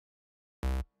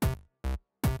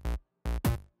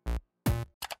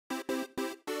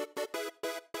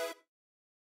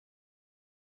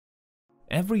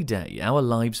Every day, our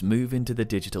lives move into the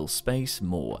digital space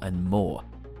more and more.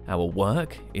 Our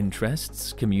work,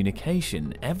 interests,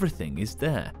 communication, everything is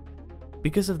there.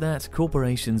 Because of that,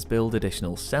 corporations build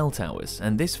additional cell towers,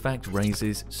 and this fact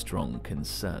raises strong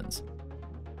concerns.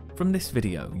 From this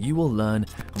video, you will learn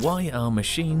why are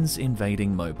machines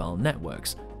invading mobile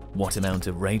networks, what amount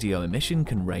of radio emission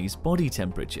can raise body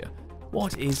temperature,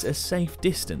 what is a safe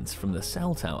distance from the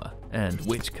cell tower, and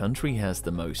which country has the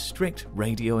most strict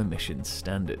radio emission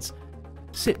standards.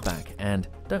 Sit back and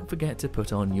don't forget to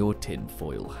put on your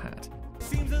tinfoil hat.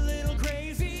 Seems a little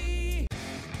crazy.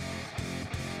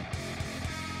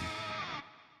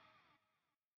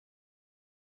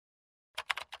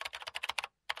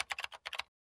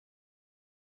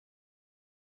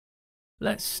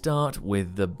 Let's start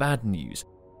with the bad news.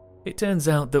 It turns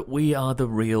out that we are the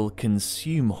real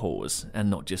consume whores,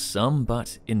 and not just some,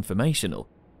 but informational.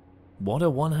 What are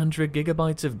 100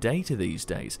 gigabytes of data these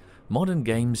days? Modern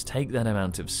games take that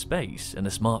amount of space, and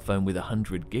a smartphone with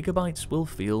 100 gigabytes will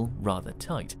feel rather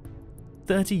tight.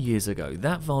 30 years ago,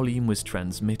 that volume was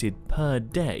transmitted per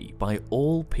day by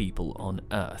all people on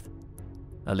Earth.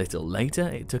 A little later,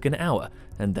 it took an hour,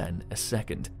 and then a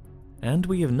second. And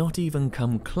we have not even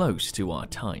come close to our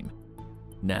time.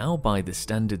 Now, by the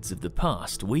standards of the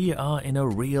past, we are in a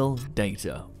real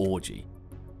data orgy.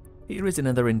 Here is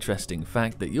another interesting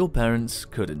fact that your parents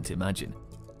couldn't imagine.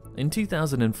 In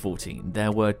 2014,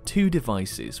 there were 2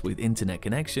 devices with internet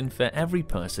connection for every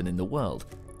person in the world.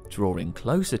 Drawing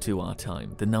closer to our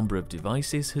time, the number of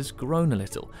devices has grown a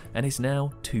little and is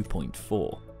now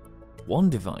 2.4.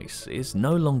 One device is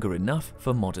no longer enough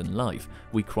for modern life.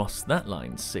 We crossed that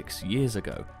line 6 years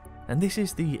ago. And this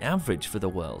is the average for the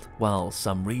world, while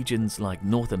some regions like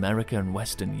North America and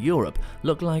Western Europe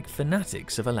look like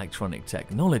fanatics of electronic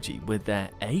technology with their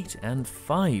 8 and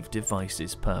 5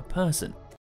 devices per person.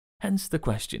 Hence the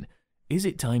question, is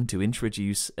it time to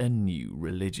introduce a new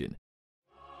religion?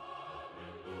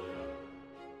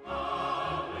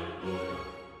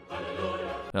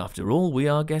 After all, we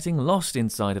are getting lost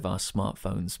inside of our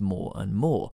smartphones more and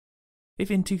more. If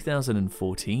in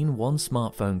 2014 one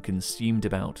smartphone consumed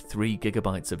about 3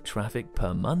 gigabytes of traffic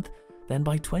per month, then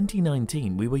by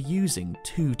 2019 we were using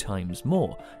 2 times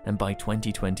more, and by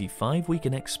 2025 we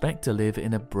can expect to live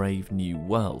in a brave new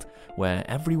world, where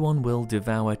everyone will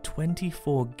devour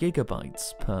 24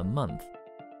 gigabytes per month.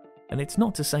 And it's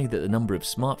not to say that the number of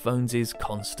smartphones is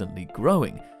constantly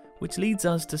growing, which leads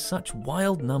us to such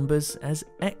wild numbers as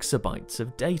exabytes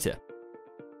of data.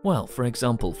 Well, for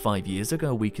example, 5 years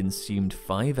ago we consumed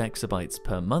 5 exabytes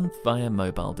per month via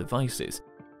mobile devices.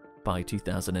 By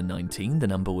 2019 the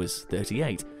number was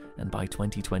 38, and by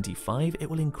 2025 it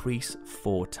will increase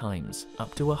 4 times,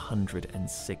 up to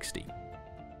 160.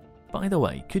 By the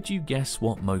way, could you guess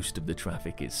what most of the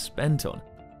traffic is spent on?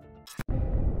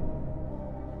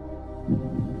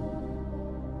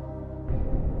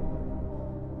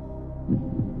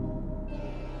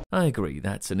 I agree,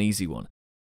 that's an easy one.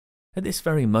 At this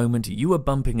very moment, you are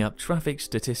bumping up traffic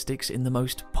statistics in the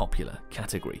most popular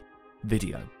category,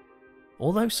 video.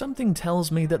 Although something tells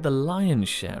me that the lion's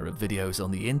share of videos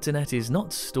on the internet is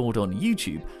not stored on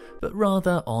YouTube, but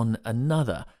rather on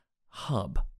another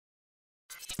hub.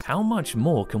 How much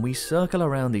more can we circle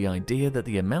around the idea that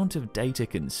the amount of data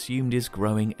consumed is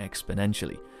growing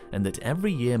exponentially, and that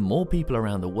every year more people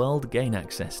around the world gain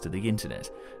access to the internet,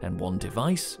 and one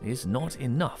device is not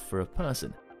enough for a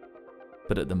person?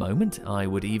 But at the moment, I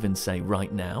would even say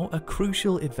right now, a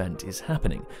crucial event is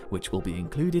happening, which will be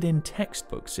included in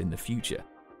textbooks in the future.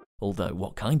 Although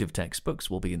what kind of textbooks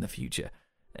will be in the future?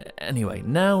 Anyway,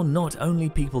 now not only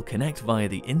people connect via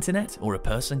the internet or a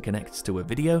person connects to a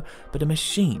video, but a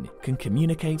machine can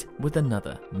communicate with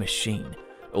another machine.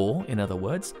 Or, in other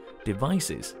words,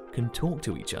 devices can talk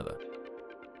to each other.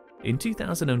 In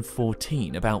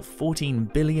 2014, about 14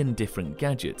 billion different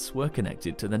gadgets were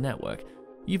connected to the network.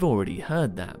 You've already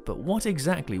heard that, but what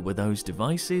exactly were those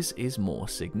devices is more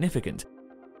significant.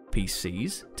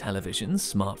 PCs, televisions,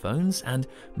 smartphones, and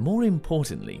more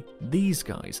importantly, these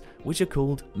guys, which are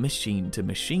called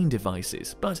machine-to-machine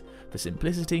devices, but for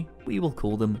simplicity, we will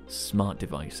call them smart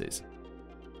devices.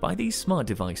 By these smart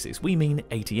devices, we mean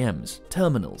ATMs,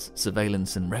 terminals,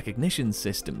 surveillance and recognition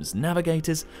systems,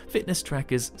 navigators, fitness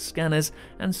trackers, scanners,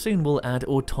 and soon we'll add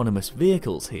autonomous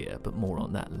vehicles here, but more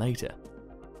on that later.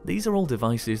 These are all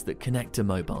devices that connect to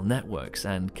mobile networks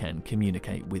and can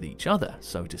communicate with each other,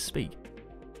 so to speak.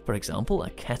 For example,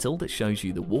 a kettle that shows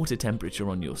you the water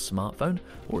temperature on your smartphone,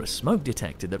 or a smoke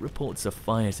detector that reports a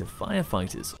fire to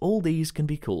firefighters, all these can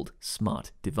be called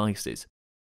smart devices.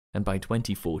 And by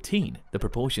 2014, the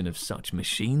proportion of such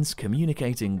machines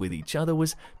communicating with each other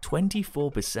was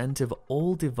 24% of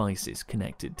all devices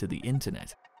connected to the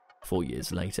internet. 4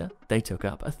 years later, they took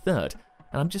up a third,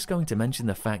 and I'm just going to mention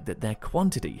the fact that their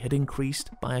quantity had increased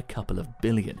by a couple of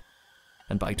billion.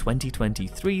 And by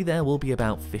 2023, there will be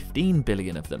about 15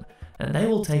 billion of them, and they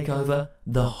will take over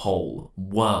the whole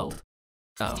world.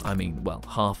 Well,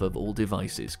 half of all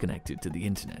devices connected to the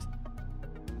internet.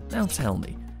 Now tell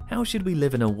me, how should we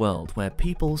live in a world where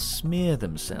people smear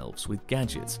themselves with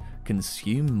gadgets,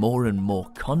 consume more and more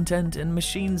content, and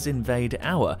machines invade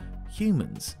our,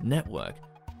 humans, network?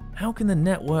 How can the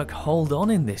network hold on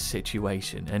in this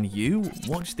situation and you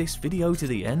watch this video to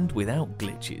the end without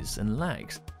glitches and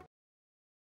lags?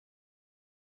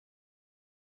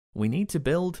 We need to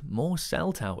build more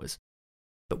cell towers.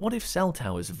 But what if cell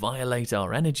towers violate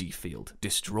our energy field,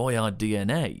 destroy our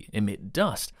DNA, emit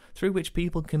dust, through which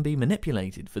people can be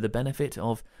manipulated for the benefit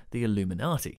of the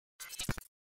Illuminati?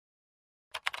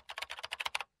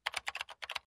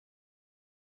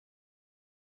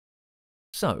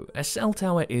 So, a cell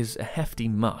tower is a hefty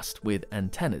mast with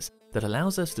antennas that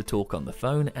allows us to talk on the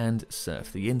phone and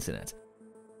surf the internet.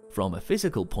 From a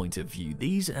physical point of view,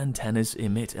 these antennas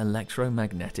emit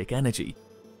electromagnetic energy.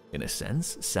 In a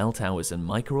sense, cell towers and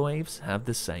microwaves have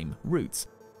the same roots.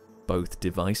 Both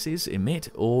devices emit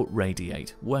or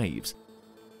radiate waves.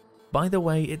 By the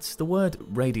way, it's the word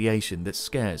radiation that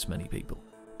scares many people,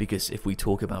 because if we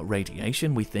talk about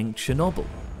radiation, we think Chernobyl.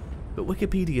 But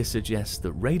Wikipedia suggests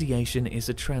that radiation is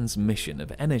a transmission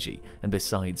of energy, and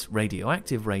besides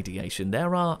radioactive radiation,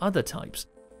 there are other types.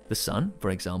 The sun, for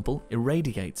example,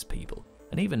 irradiates people,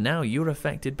 and even now you're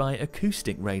affected by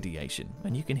acoustic radiation,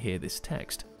 and you can hear this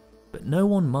text. But no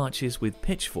one marches with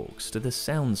pitchforks to the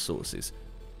sound sources.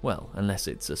 Well, unless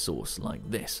it's a source like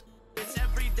this. It's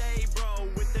every day, bro,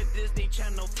 with the Disney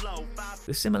Channel flow.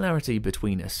 The similarity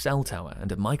between a cell tower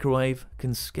and a microwave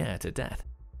can scare to death.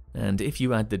 And if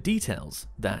you add the details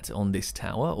that on this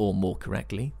tower, or more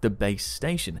correctly, the base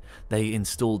station, they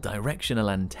install directional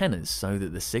antennas so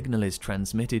that the signal is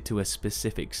transmitted to a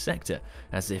specific sector,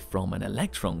 as if from an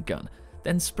electron gun,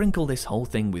 then sprinkle this whole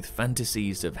thing with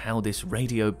fantasies of how this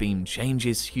radio beam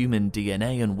changes human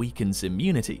DNA and weakens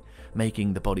immunity,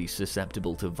 making the body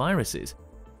susceptible to viruses,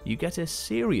 you get a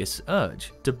serious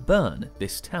urge to burn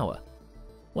this tower.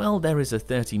 Well, there is a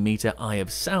 30-meter Eye of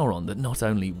Sauron that not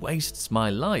only wastes my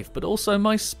life, but also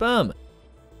my sperm.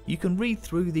 You can read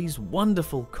through these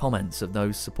wonderful comments of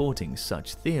those supporting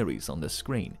such theories on the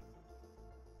screen.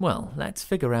 Well, let's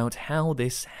figure out how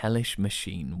this hellish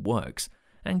machine works,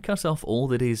 and cut off all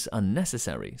that is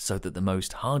unnecessary so that the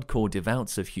most hardcore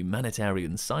devouts of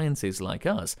humanitarian sciences like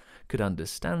us could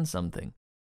understand something.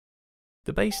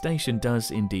 The base station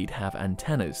does indeed have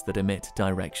antennas that emit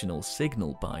directional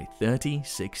signal by 30,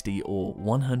 60 or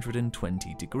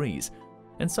 120 degrees,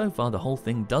 and so far the whole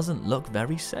thing doesn't look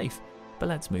very safe, but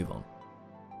let's move on.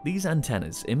 These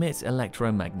antennas emit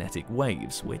electromagnetic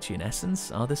waves, which in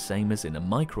essence are the same as in a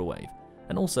microwave,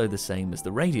 and also the same as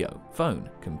the radio, phone,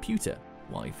 computer,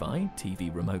 Wi-Fi,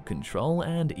 TV remote control,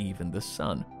 and even the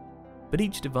sun. But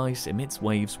each device emits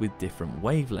waves with different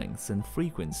wavelengths and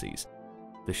frequencies.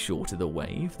 The shorter the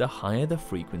wave, the higher the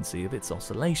frequency of its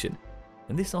oscillation,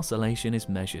 and this oscillation is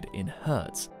measured in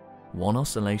hertz. 1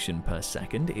 oscillation per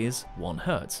second is 1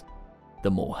 hertz.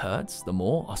 The more hertz, the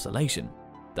more oscillation.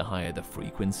 The higher the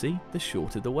frequency, the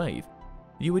shorter the wave.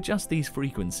 You adjust these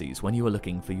frequencies when you are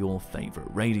looking for your favorite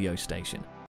radio station,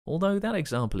 although that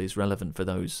example is relevant for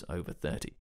those over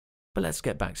 30. But let's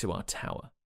get back to our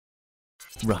tower.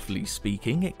 Roughly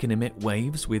speaking, it can emit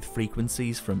waves with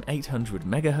frequencies from 800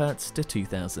 MHz to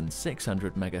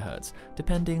 2600 MHz,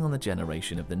 depending on the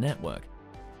generation of the network.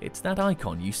 It's that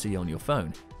icon you see on your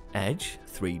phone. Edge,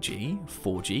 3G,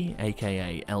 4G,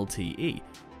 aka LTE.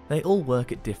 They all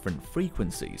work at different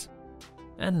frequencies.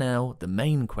 And now, the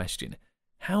main question.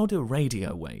 How do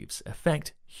radio waves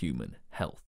affect human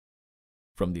health?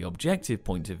 From the objective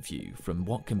point of view, from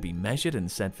what can be measured and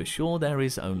said for sure, there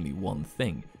is only one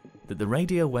thing. That the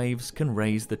radio waves can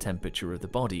raise the temperature of the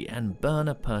body and burn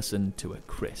a person to a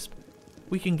crisp.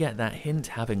 We can get that hint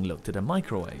having looked at a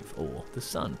microwave or the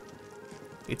sun.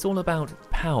 It's all about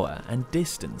power and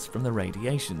distance from the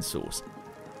radiation source.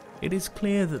 It is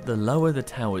clear that the lower the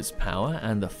tower's power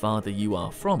and the farther you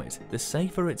are from it, the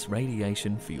safer its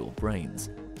radiation for your brains.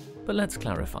 But let's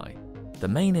clarify. The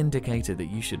main indicator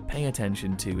that you should pay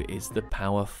attention to is the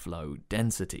power flow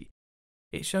density.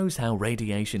 It shows how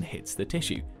radiation hits the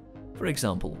tissue. For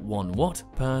example, 1 watt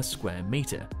per square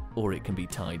meter, or it can be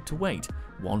tied to weight,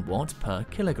 1 watt per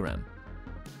kilogram.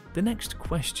 The next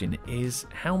question is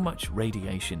how much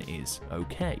radiation is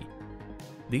okay?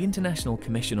 The International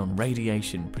Commission on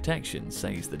Radiation Protection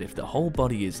says that if the whole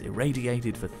body is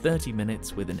irradiated for 30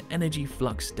 minutes with an energy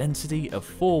flux density of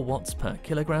 4 watts per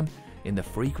kilogram in the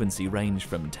frequency range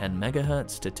from 10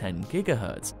 MHz to 10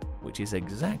 GHz, which is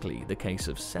exactly the case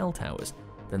of cell towers,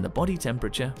 then the body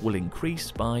temperature will increase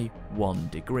by 1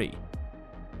 degree.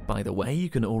 By the way, you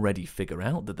can already figure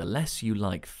out that the less you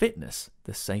like fitness,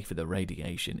 the safer the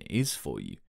radiation is for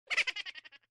you.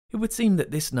 It would seem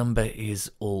that this number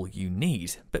is all you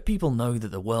need, but people know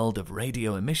that the world of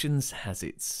radio emissions has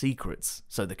its secrets,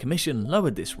 so the Commission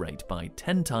lowered this rate by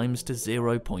 10 times to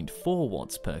 0.4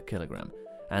 watts per kilogram,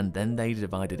 and then they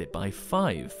divided it by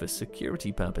 5 for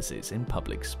security purposes in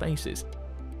public spaces.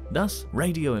 Thus,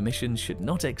 radio emissions should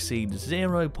not exceed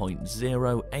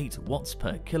 0.08 watts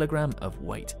per kilogram of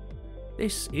weight.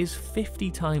 This is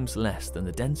 50 times less than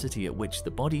the density at which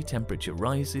the body temperature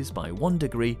rises by 1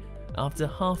 degree after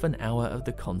half an hour of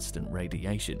the constant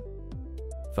radiation.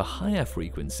 For higher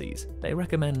frequencies, they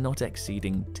recommend not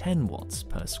exceeding 10 watts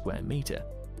per square meter.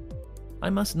 I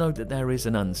must note that there is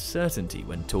an uncertainty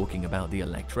when talking about the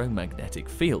electromagnetic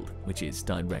field, which is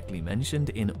directly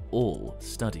mentioned in all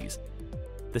studies.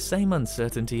 The same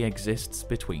uncertainty exists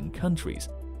between countries.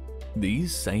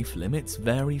 These safe limits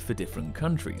vary for different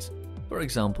countries. For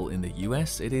example, in the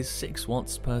US it is 6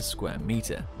 watts per square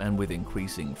meter, and with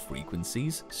increasing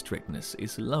frequencies, strictness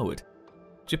is lowered.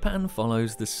 Japan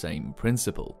follows the same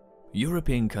principle.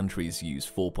 European countries use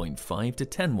 4.5 to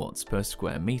 10 watts per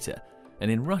square meter, and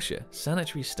in Russia,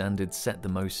 sanitary standards set the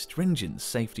most stringent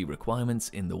safety requirements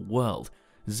in the world,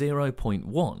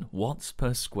 0.1 watts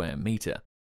per square meter.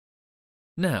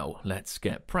 Now, let's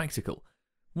get practical.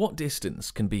 What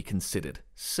distance can be considered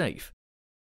safe?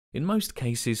 In most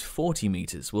cases, 40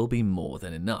 meters will be more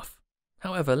than enough.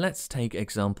 However, let's take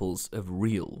examples of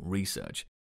real research.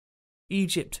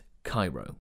 Egypt,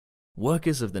 Cairo.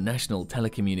 Workers of the National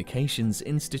Telecommunications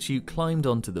Institute climbed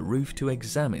onto the roof to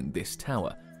examine this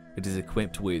tower. It is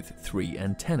equipped with 3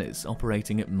 antennas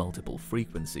operating at multiple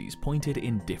frequencies pointed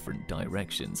in different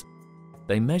directions.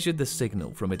 They measured the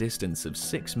signal from a distance of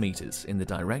 6 meters in the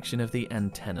direction of the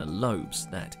antenna lobes,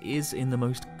 that is, in the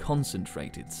most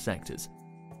concentrated sectors.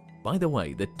 By the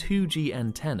way, the 2G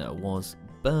antenna was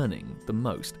burning the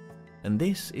most, and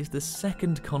this is the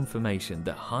second confirmation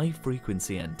that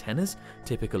high-frequency antennas,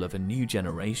 typical of a new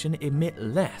generation, emit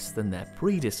less than their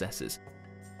predecessors.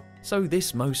 So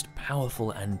this most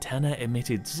powerful antenna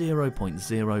emitted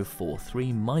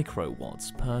 0.043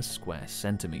 microwatts per square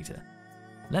centimeter.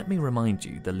 Let me remind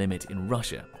you, the limit in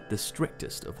Russia, the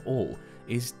strictest of all,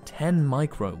 is 10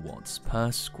 microwatts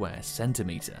per square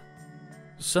centimeter.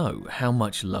 So, how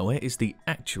much lower is the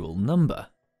actual number?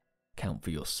 Count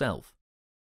for yourself.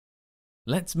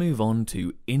 Let's move on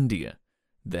to India.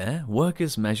 There,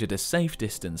 workers measured a safe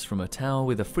distance from a tower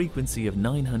with a frequency of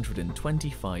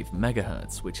 925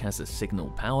 MHz, which has a signal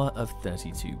power of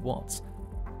 32 watts.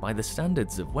 By the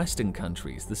standards of Western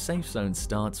countries, the safe zone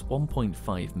starts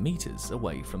 1.5 meters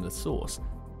away from the source,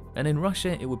 and in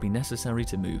Russia it would be necessary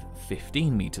to move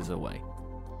 15 meters away.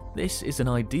 This is an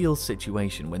ideal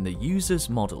situation when the user's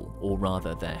model, or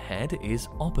rather their head, is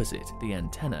opposite the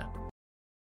antenna.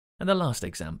 And the last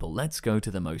example, let's go to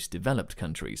the most developed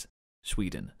countries.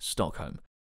 Sweden, Stockholm.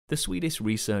 The Swedish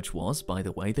research was, by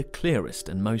the way, the clearest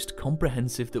and most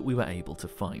comprehensive that we were able to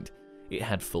find. It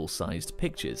had full-sized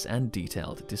pictures and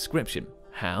detailed description,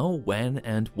 how, when,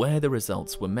 and where the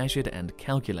results were measured and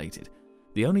calculated.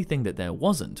 The only thing that there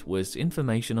wasn't was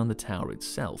information on the tower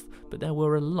itself, but there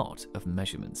were a lot of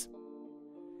measurements.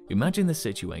 Imagine the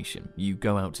situation: you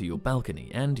go out to your balcony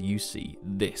and you see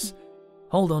this.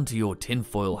 Hold on to your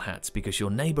tinfoil hats, because your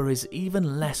neighbor is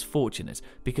even less fortunate,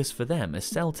 because for them a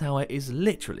cell tower is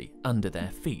literally under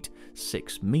their feet,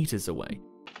 6 meters away.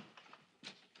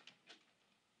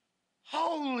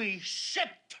 Holy shit!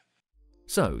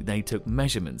 So they took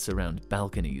measurements around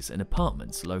balconies and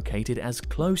apartments located as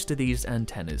close to these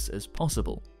antennas as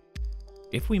possible.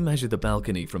 If we measure the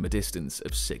balcony from a distance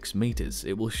of 6 meters,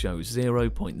 it will show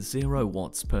 0.0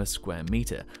 watts per square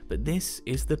meter, but this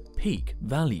is the peak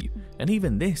value, and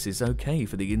even this is okay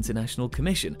for the International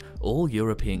Commission, all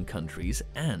European countries,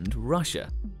 and Russia.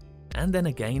 And then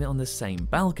again, on the same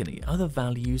balcony, other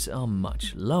values are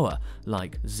much lower,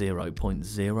 like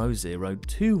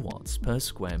 0.002 watts per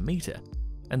square meter,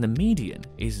 and the median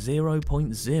is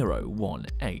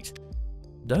 0.018.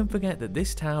 Don't forget that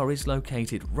this tower is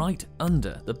located right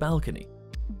under the balcony.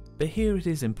 But here it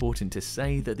is important to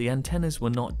say that the antennas were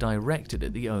not directed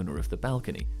at the owner of the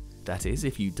balcony. That is,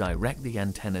 if you direct the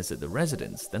antennas at the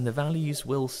residents, then the values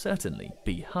will certainly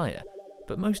be higher.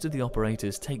 But most of the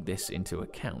operators take this into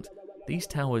account. These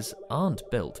towers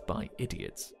aren't built by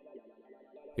idiots.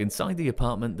 Inside the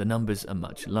apartment, the numbers are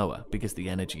much lower because the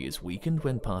energy is weakened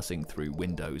when passing through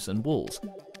windows and walls.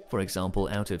 For example,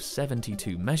 out of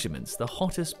 72 measurements, the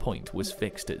hottest point was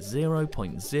fixed at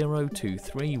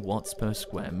 0.023 watts per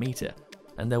square meter,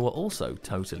 and there were also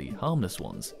totally harmless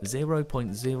ones,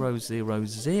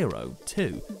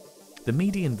 0.0002. The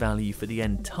median value for the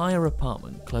entire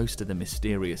apartment close to the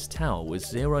mysterious tower was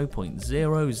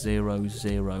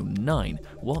 0.0009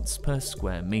 watts per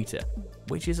square meter,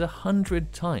 which is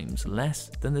 100 times less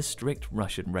than the strict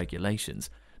Russian regulations,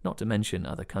 not to mention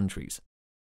other countries.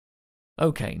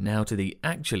 Okay, now to the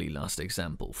actually last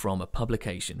example from a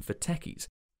publication for techies.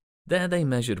 There they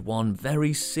measured one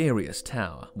very serious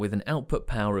tower with an output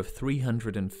power of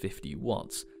 350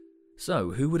 watts.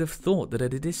 So, who would have thought that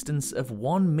at a distance of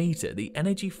 1 meter the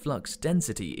energy flux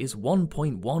density is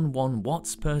 1.11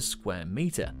 watts per square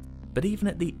meter? But even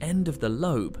at the end of the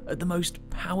lobe, at the most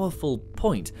powerful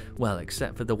point, well,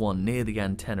 except for the one near the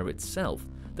antenna itself,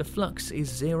 the flux is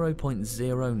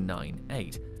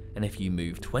 0.098, and if you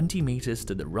move 20 meters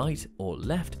to the right or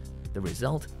left, the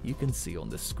result you can see on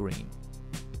the screen.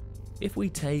 If we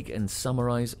take and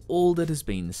summarize all that has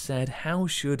been said, how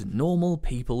should normal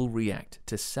people react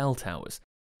to cell towers?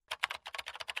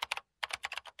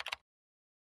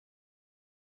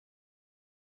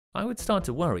 I would start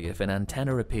to worry if an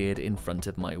antenna appeared in front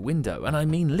of my window, and I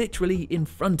mean literally in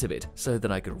front of it, so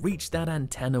that I could reach that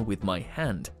antenna with my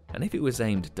hand, and if it was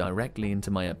aimed directly into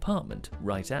my apartment,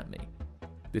 right at me.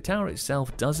 The tower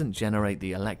itself doesn't generate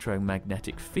the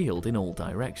electromagnetic field in all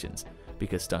directions,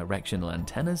 because directional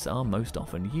antennas are most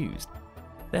often used.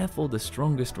 Therefore, the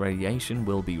strongest radiation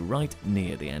will be right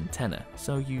near the antenna,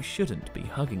 so you shouldn't be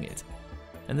hugging it.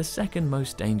 And the second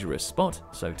most dangerous spot,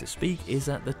 so to speak, is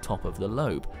at the top of the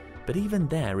lobe, but even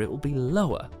there it will be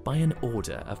lower by an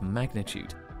order of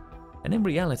magnitude. And in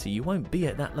reality, you won't be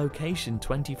at that location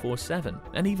 24/7,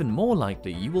 and even more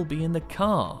likely you will be in the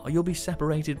car, or you'll be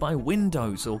separated by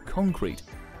windows or concrete.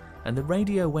 And the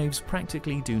radio waves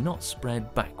practically do not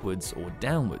spread backwards or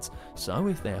downwards, so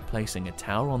if they are placing a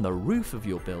tower on the roof of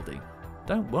your building,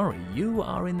 don't worry, you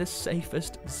are in the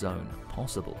safest zone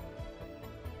possible.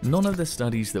 None of the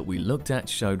studies that we looked at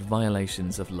showed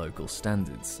violations of local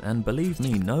standards, and believe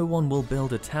me, no one will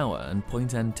build a tower and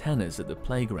point antennas at the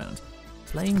playground.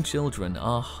 Playing children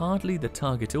are hardly the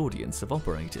target audience of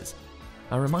operators.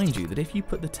 I remind you that if you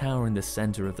put the tower in the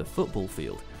center of the football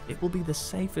field, it will be the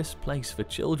safest place for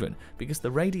children because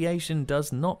the radiation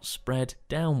does not spread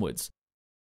downwards.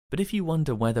 But if you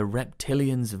wonder whether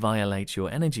reptilians violate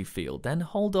your energy field, then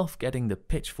hold off getting the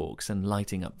pitchforks and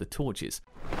lighting up the torches.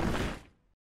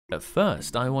 At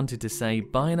first, I wanted to say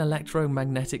buy an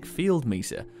electromagnetic field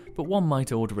meter, but one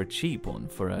might order a cheap one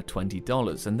for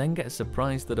 $20 and then get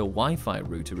surprised that a Wi-Fi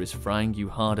router is frying you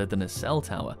harder than a cell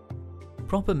tower.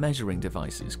 Proper measuring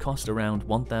devices cost around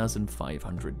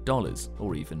 $1,500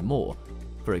 or even more.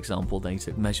 For example, they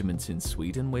took measurements in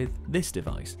Sweden with this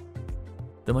device.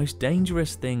 The most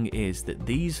dangerous thing is that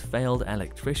these failed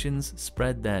electricians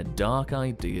spread their dark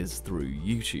ideas through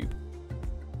YouTube.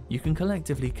 You can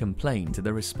collectively complain to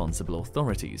the responsible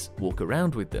authorities, walk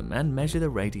around with them and measure the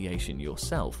radiation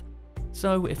yourself.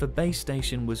 So if a base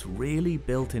station was really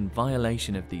built in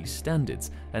violation of these standards,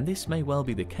 and this may well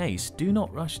be the case, do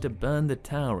not rush to burn the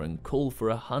tower and call for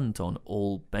a hunt on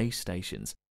all base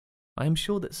stations. I am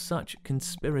sure that such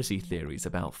conspiracy theories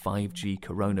about 5G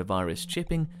coronavirus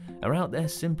chipping are out there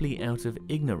simply out of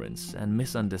ignorance and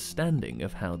misunderstanding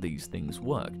of how these things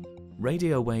work.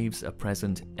 Radio waves are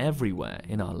present everywhere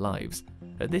in our lives.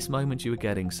 At this moment you are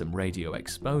getting some radio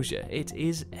exposure. It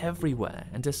is everywhere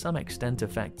and to some extent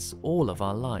affects all of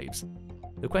our lives.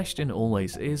 The question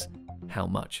always is, how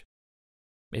much?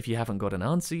 If you haven't got an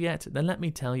answer yet, then let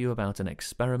me tell you about an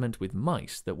experiment with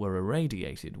mice that were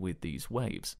irradiated with these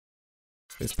waves.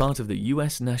 As part of the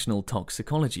US National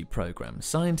Toxicology Program,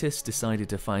 scientists decided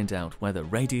to find out whether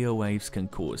radio waves can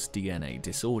cause DNA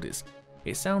disorders.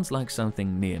 It sounds like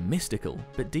something near mystical,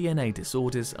 but DNA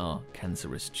disorders are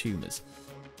cancerous tumors.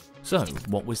 So,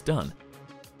 what was done?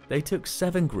 They took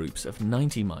 7 groups of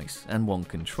 90 mice and 1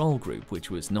 control group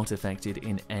which was not affected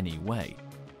in any way.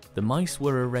 The mice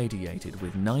were irradiated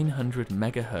with 900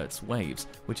 MHz waves,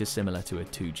 which are similar to a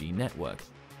 2G network.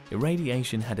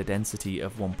 Irradiation had a density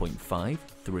of 1.5,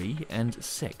 3 and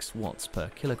 6 watts per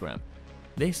kilogram.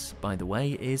 This, by the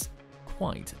way, is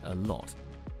quite a lot.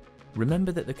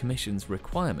 Remember that the Commission's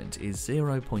requirement is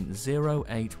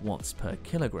 0.08 watts per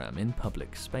kilogram in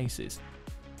public spaces.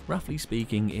 Roughly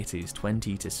speaking, it is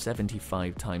 20 to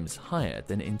 75 times higher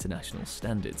than international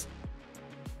standards.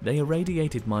 They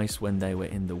irradiated mice when they were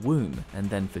in the womb and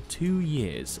then for 2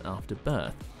 years after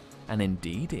birth. and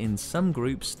indeed in some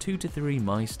groups 2 to 3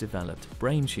 mice developed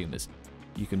brain tumours.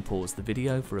 You can pause the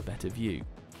video for a better view.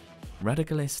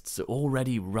 Radicalists are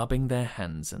already rubbing their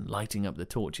hands and lighting up the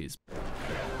torches.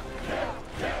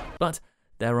 But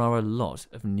there are a lot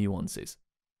of nuances.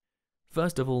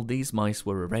 First of all, these mice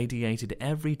were irradiated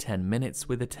every 10 minutes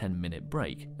with a 10-minute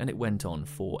break, and it went on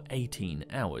for 18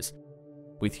 hours.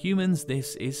 With humans,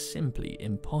 this is simply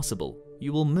impossible.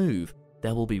 You will move.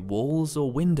 There will be walls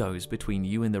or windows between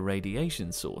you and the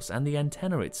radiation source, and the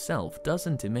antenna itself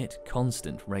doesn't emit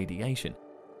constant radiation.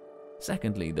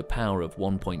 Secondly, the power of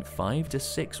 1.5 to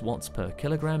 6 watts per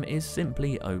kilogram is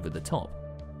simply over the top.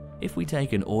 If we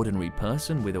take an ordinary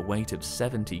person with a weight of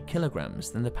 70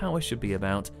 kilograms, then the power should be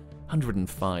about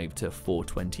 105 to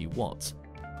 420 watts.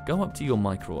 Go up to your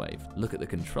microwave, look at the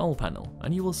control panel,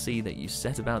 and you will see that you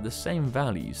set about the same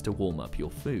values to warm up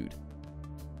your food.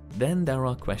 Then there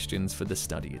are questions for the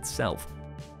study itself.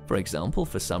 For example,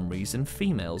 for some reason,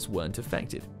 females weren't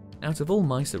affected. Out of all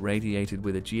mice irradiated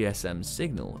with a GSM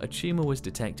signal, a tumor was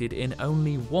detected in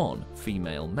only one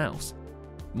female mouse.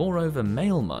 Moreover,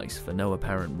 male mice, for no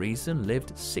apparent reason,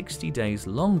 lived 60 days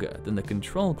longer than the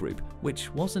control group, which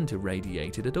wasn't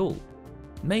irradiated at all.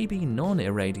 Maybe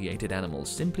non-irradiated animals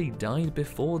simply died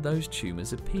before those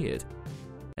tumors appeared.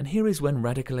 And here is when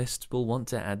radicalists will want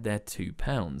to add their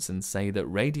 £2 and say that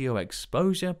radio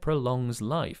exposure prolongs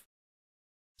life.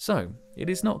 So, it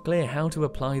is not clear how to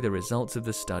apply the results of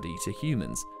the study to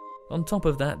humans. On top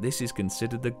of that, this is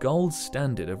considered the gold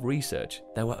standard of research.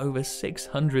 There were over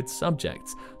 600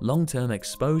 subjects, long-term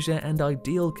exposure and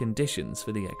ideal conditions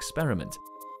for the experiment.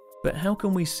 But how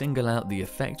can we single out the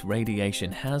effect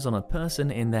radiation has on a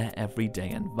person in their everyday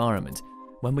environment,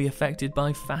 when we are affected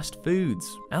by fast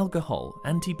foods, alcohol,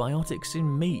 antibiotics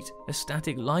in meat, a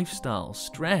static lifestyle,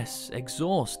 stress,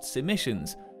 exhausts,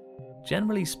 emissions?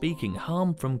 Generally speaking,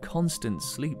 harm from constant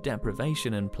sleep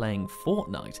deprivation and playing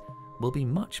Fortnite will be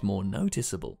much more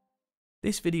noticeable.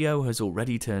 This video has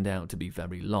already turned out to be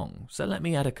very long, so let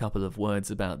me add a couple of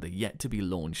words about the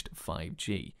yet-to-be-launched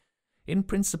 5G. In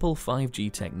principle,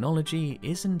 5G technology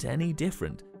isn't any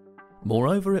different.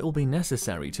 Moreover, it will be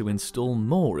necessary to install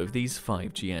more of these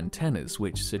 5G antennas,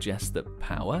 which suggests that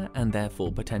power and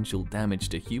therefore potential damage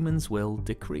to humans will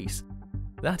decrease.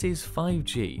 That is,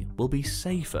 5G will be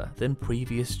safer than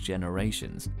previous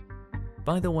generations.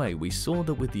 By the way, we saw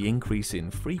that with the increase in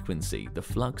frequency, the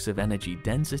flux of energy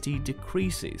density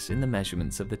decreases in the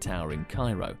measurements of the tower in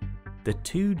Cairo. The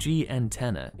 2G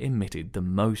antenna emitted the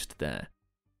most there.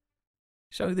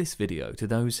 Show this video to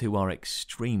those who are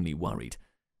extremely worried.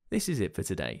 This is it for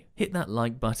today. Hit that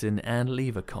like button and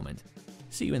leave a comment.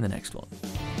 See you in the next one.